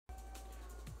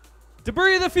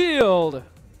Debris of the field.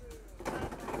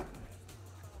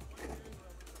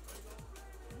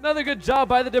 Another good job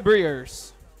by the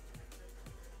debrisers.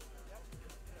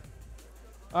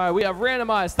 All right, we have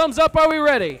randomized. Thumbs up, are we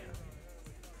ready?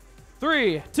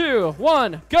 3, 2,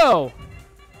 1, go.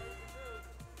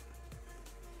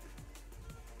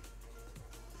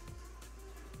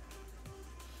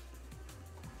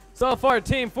 So far,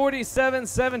 team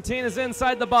 47-17 is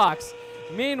inside the box.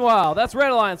 Meanwhile, that's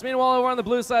Red Alliance. Meanwhile, over on the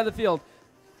blue side of the field,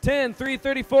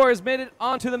 10-3-34 has made it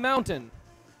onto the mountain.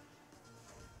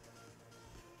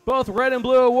 Both red and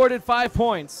blue awarded 5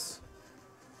 points.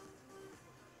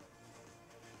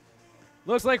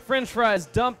 Looks like French fries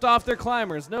dumped off their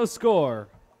climbers. No score.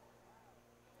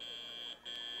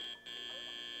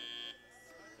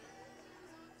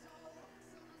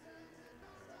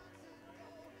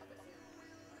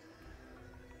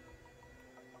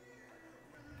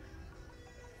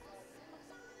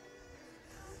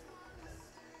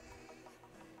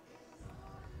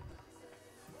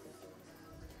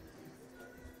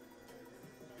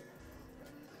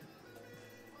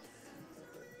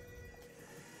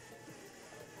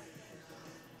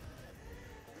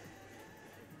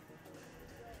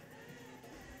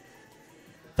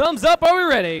 Thumbs up, are we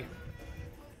ready?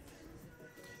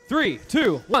 3,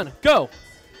 2, 1, go.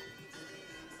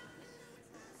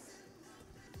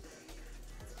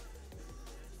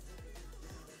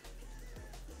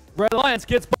 Red Alliance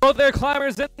gets both their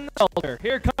climbers in the shelter.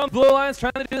 Here comes Blue Alliance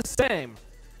trying to do the same.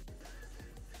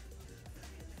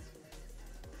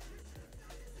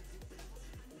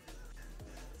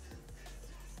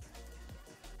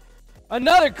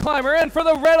 Another climber in for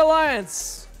the Red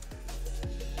Alliance.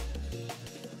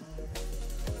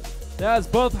 That's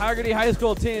both Haggerty High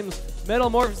School teams,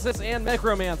 Metamorphosis and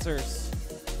Necromancers.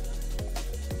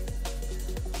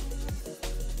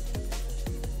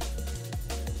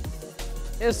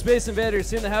 If Space Invaders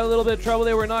seem to have a little bit of trouble,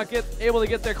 they were not able to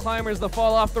get their climbers to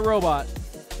fall off the robot.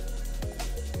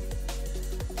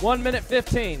 1 minute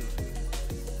 15.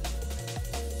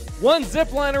 One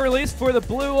zipliner released for the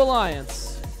Blue Alliance.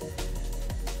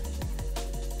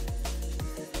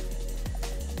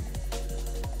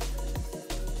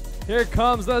 Here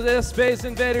comes the Space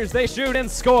Invaders. They shoot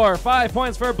and score. 5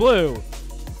 points for blue.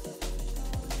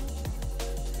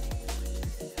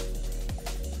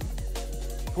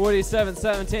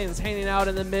 (47-17) is hanging out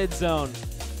in the mid zone.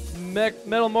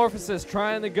 Metamorphosis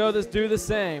trying to do the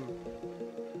same.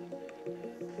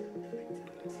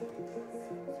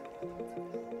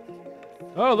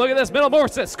 Oh, look at this.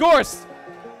 Metamorphosis scores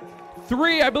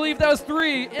 3. I believe that was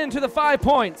 3 into the 5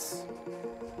 points.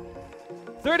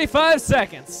 35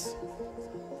 seconds.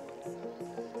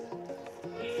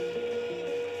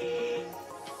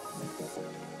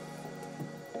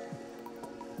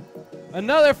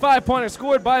 Another 5-pointer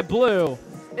scored by blue,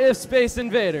 if Space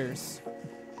Invaders.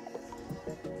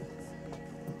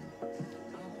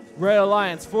 Red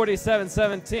Alliance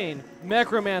 47-17.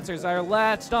 Necromancers are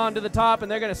latched onto the top and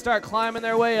they're going to start climbing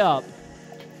their way up.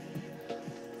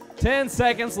 10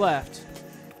 seconds left.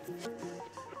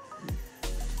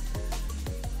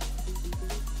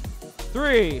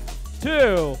 3,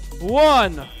 2,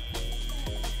 1.